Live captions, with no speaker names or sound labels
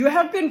You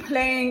have been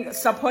playing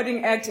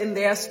supporting act in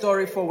their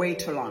story for way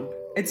too long.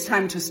 It's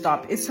time to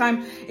stop. It's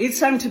time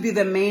to be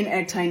the main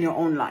actor in your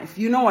own life.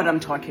 You know what I'm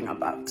talking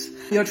about.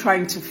 You're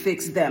trying to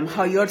fix them,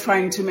 how you're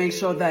trying to make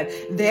sure that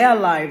their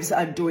lives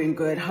are doing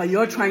good, how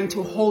you're trying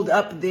to hold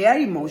up their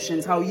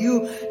emotions, how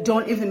you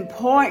don't even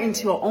pour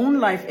into your own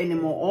life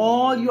anymore.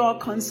 All you're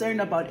concerned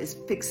about is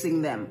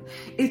fixing them.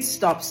 It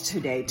stops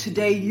today.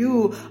 Today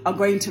you are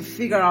going to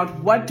figure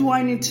out, what do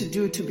I need to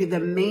do to be the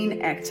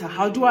main actor?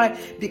 How do I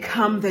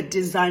become the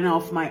designer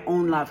of my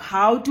own life?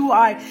 How do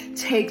I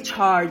take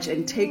charge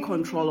and take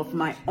control of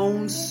my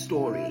own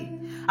story?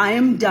 I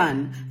am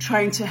done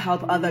trying to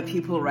help other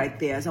people write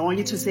theirs. I want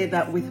you to say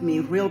that with me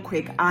real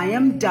quick. I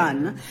am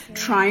done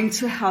trying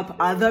to help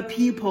other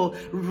people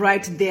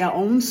write their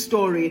own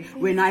story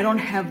when I don't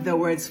have the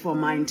words for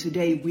mine.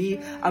 Today we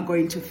are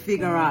going to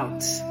figure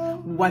out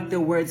what the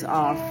words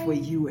are for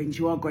you, and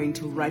you are going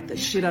to write the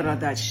shit out of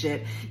that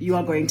shit. You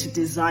are going to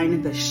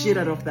design the shit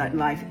out of that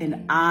life,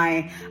 and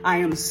I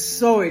am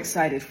so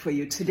excited for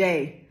you.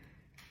 Today,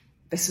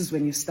 this is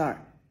when you start.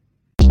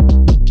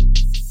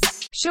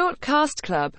 Shortcast Club.